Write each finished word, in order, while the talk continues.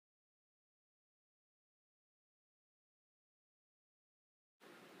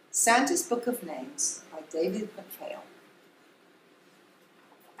Santa's Book of Names by David McPhail.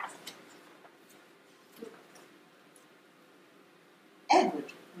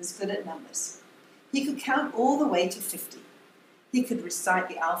 Edward was good at numbers. He could count all the way to 50. He could recite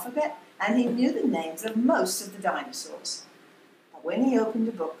the alphabet, and he knew the names of most of the dinosaurs. But when he opened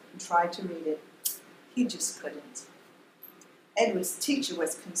a book and tried to read it, he just couldn't. Edward's teacher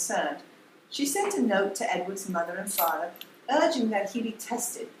was concerned. She sent a note to Edward's mother and father, urging that he be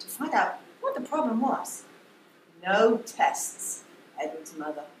tested to find out what the problem was. "No tests," Edward's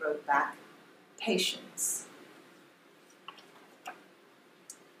mother wrote back. "Patience."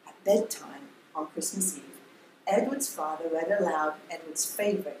 At bedtime on Christmas Eve, Edward's father read aloud Edward's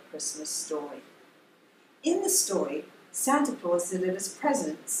favourite Christmas story. In the story, Santa Claus delivers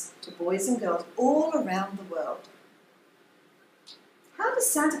presents to boys and girls all around the world. How does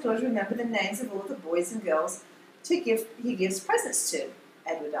Santa Claus remember the names of all the boys and girls he gives presents to?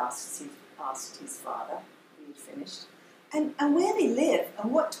 Edward asked his father when he'd finished. And where they live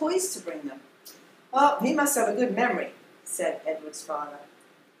and what toys to bring them. "Well, he must have a good memory," said Edward's father.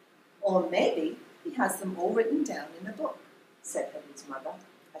 "Or maybe he has them all written down in a book," said Edward's mother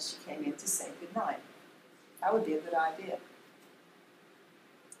as she came in to say goodnight. That would be a good idea.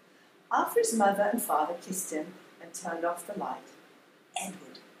 After his mother and father kissed him and turned off the light,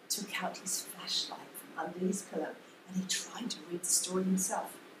 Edward took out his flashlight from under his pillow and he tried to read the story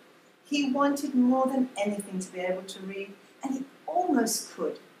himself. He wanted more than anything to be able to read, and he almost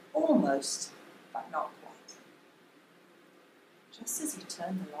could, but not quite. Just as he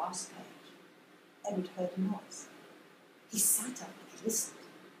turned the last page, Edward heard a noise. He sat up and he listened.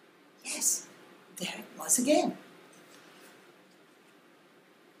 Yes, there it was again.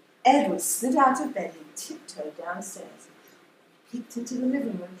 Edward slid out of bed and tiptoed downstairs. He peeked into the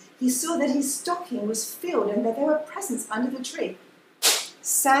living room. He saw that his stocking was filled and that there were presents under the tree.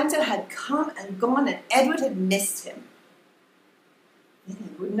 Santa had come and gone, and Edward had missed him. Then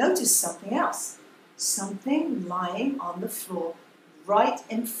Edward noticed something else, something lying on the floor right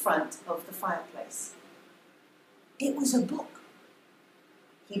in front of the fireplace. It was a book.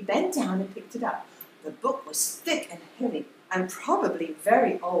 He bent down and picked it up. The book was thick and heavy and probably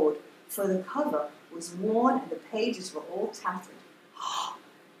very old, for the cover was worn and the pages were all tattered.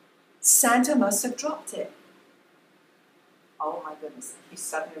 Santa must have dropped it. Oh my goodness, he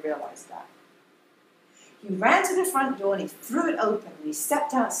suddenly realized that. He ran to the front door and he threw it open and he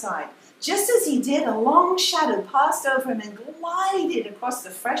stepped outside. Just as he did, a long shadow passed over him and glided across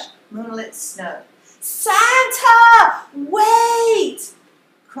the fresh moonlit snow. "Santa, wait!"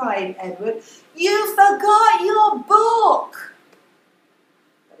 cried Edward. "You forgot your book!"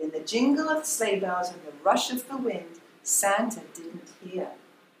 But in the jingle of the sleigh bells and the rush of the wind, Santa didn't hear.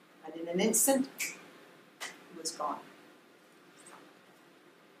 And in an instant, he was gone.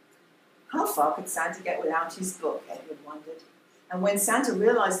 How far could Santa get without his book, Edward wondered. And when Santa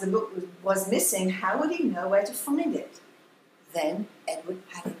realized the book was missing, how would he know where to find it? Then Edward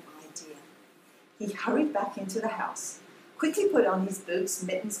had an idea. He hurried back into the house, quickly put on his boots,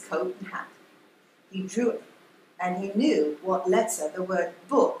 mittens, coat, and hat. He drew it, and he knew what letter the word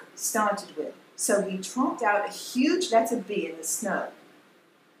book started with, so he tromped out a huge letter B in the snow.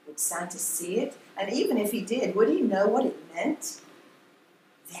 Would Santa see it? And even if he did, would he know what it meant?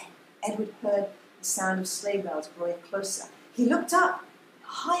 Then Edward heard the sound of sleigh bells growing closer. He looked up.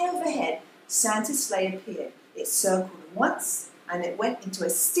 High overhead, Santa's sleigh appeared. It circled once, and it went into a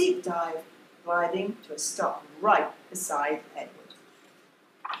steep dive, gliding to a stop right beside Edward.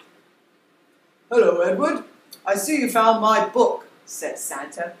 "Hello, Edward. I see you found my book," said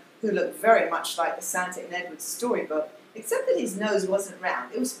Santa, who looked very much like the Santa in Edward's storybook, except that his nose wasn't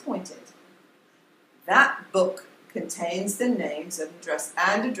round, it was pointed. "That book contains the names and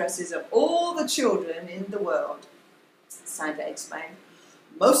addresses of all the children in the world," Santa explained.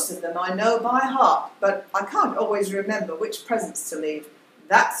 "Most of them I know by heart, but I can't always remember which presents to leave.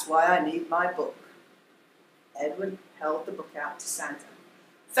 That's why I need my book." Edward held the book out to Santa.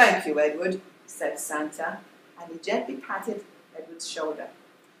 "Thank you, Edward," said Santa, and he gently patted Edward's shoulder.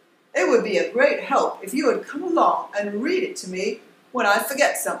 "It would be a great help if you would come along and read it to me when I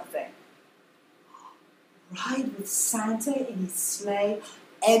forget something." Ride with Santa in his sleigh,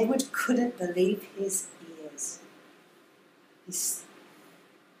 Edward couldn't believe his ears. He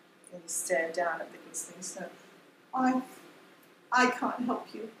stared down at the glistening snow. I can't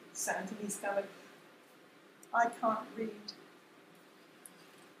help you," Santa, he stammered. "I can't read."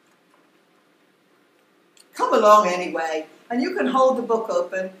 "Come along anyway, and you can hold the book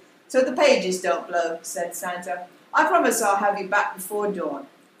open so the pages don't blow," said Santa. "I promise I'll have you back before dawn."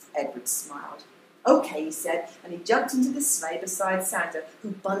 Edward smiled. "Okay," he said, and he jumped into the sleigh beside Santa,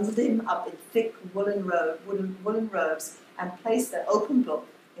 who bundled him up in thick woolen robes and placed the open book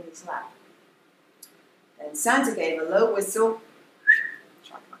in his lap. Then Santa gave a low whistle,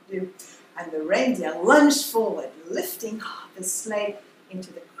 which I can't do, and the reindeer lunged forward, lifting the sleigh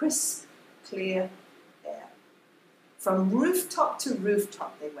into the crisp, clear air. From rooftop to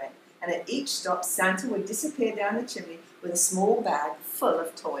rooftop they went, and at each stop Santa would disappear down the chimney with a small bag full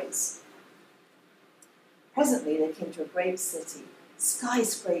of toys. Presently they came to a great city.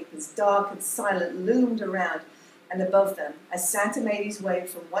 Skyscrapers, dark and silent, loomed around and above them as Santa made his way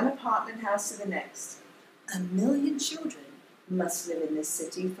from one apartment house to the next. 1,000,000 children must live in this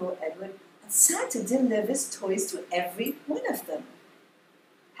city, thought Edward, and Santa delivers toys to every one of them.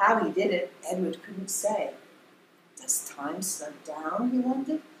 How he did it, Edward couldn't say. Does time slow down, he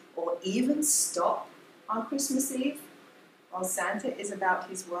wondered, or even stop on Christmas Eve while Santa is about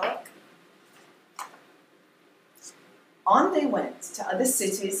his work? On they went to other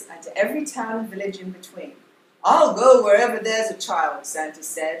cities and to every town and village in between. "I'll go wherever there's a child," Santa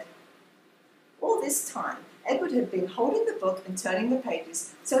said. All this time, Edward had been holding the book and turning the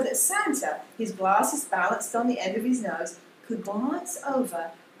pages so that Santa, his glasses balanced on the end of his nose, could glance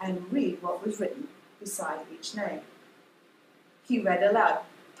over and read what was written beside each name. He read aloud,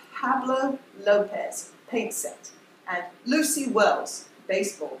 "Pablo Lopez, paint set," and "Lucy Wells,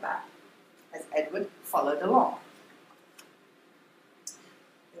 baseball bat," as Edward followed along.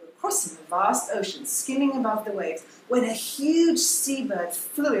 They were crossing a vast ocean, skimming above the waves, when a huge seabird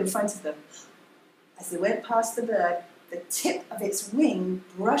flew in front of them. As they went past the bird, the tip of its wing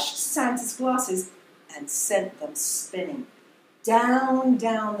brushed Santa's glasses and sent them spinning. Down,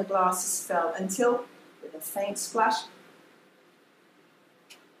 down the glasses fell until, with a faint splash,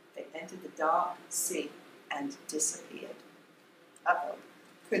 they entered the dark sea and disappeared. Uh-oh,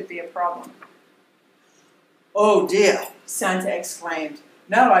 could be a problem. "Oh dear," Santa exclaimed.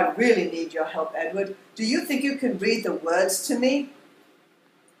 "Now I really need your help, Edward. Do you think you can read the words to me?"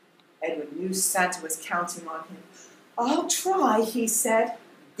 Edward knew Santa was counting on him. "I'll try," he said.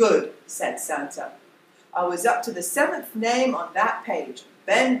 "Good," said Santa. "I was up to the 7th name on that page,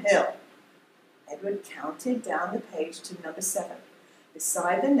 Ben Hill." Edward counted down the page to number 7.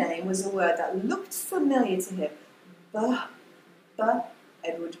 Beside the name was a word that looked familiar to him.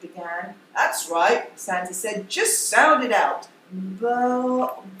 Edward began. "That's right," Santa said. "Just sound it out."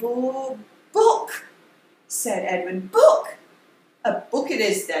 Book, said Edward. "Book." "A book it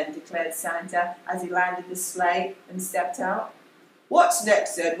is then," declared Santa as he landed the sleigh and stepped out. "What's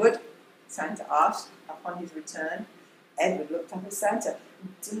next, Edward?" Santa asked upon his return. Edward looked up at Santa.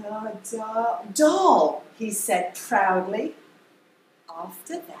 Doll, he said proudly.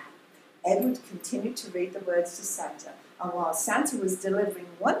 After that, Edward continued to read the words to Santa, and while Santa was delivering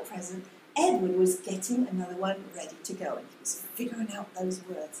one present, Edward was getting another one ready to go, and he was figuring out those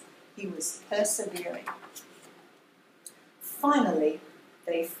words. He was persevering. Finally,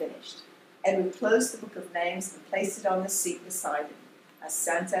 they finished. Edward closed the book of names and placed it on the seat beside him as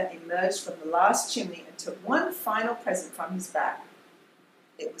Santa emerged from the last chimney and took one final present from his bag.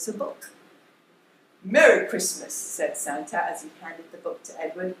 It was a book. "Merry Christmas," said Santa as he handed the book to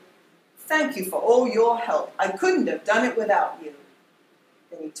Edward. "Thank you for all your help. I couldn't have done it without you."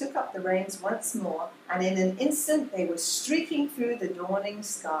 Then he took up the reins once more, and in an instant they were streaking through the dawning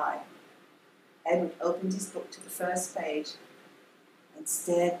sky. Edward opened his book to the first page and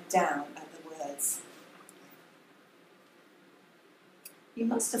stared down at the words. He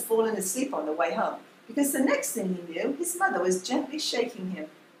must have fallen asleep on the way home, because the next thing he knew, his mother was gently shaking him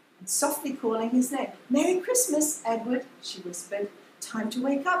and softly calling his name. "Merry Christmas, Edward," she whispered. "Time to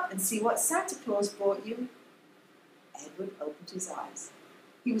wake up and see what Santa Claus brought you." Edward opened his eyes.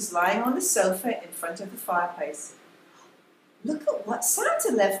 He was lying on the sofa in front of the fireplace. "Look at what Santa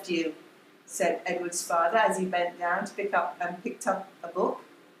left you," said Edward's father as he bent down to picked up a book.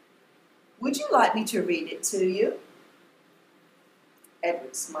 "Would you like me to read it to you?"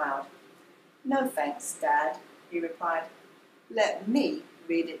 Edward smiled. "No thanks, Dad," he replied. "Let me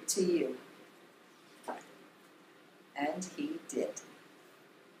read it to you." And he did.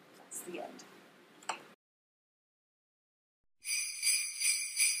 That's the end.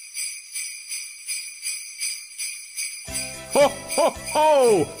 Ho, ho,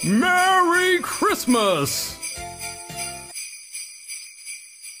 ho! Merry Christmas!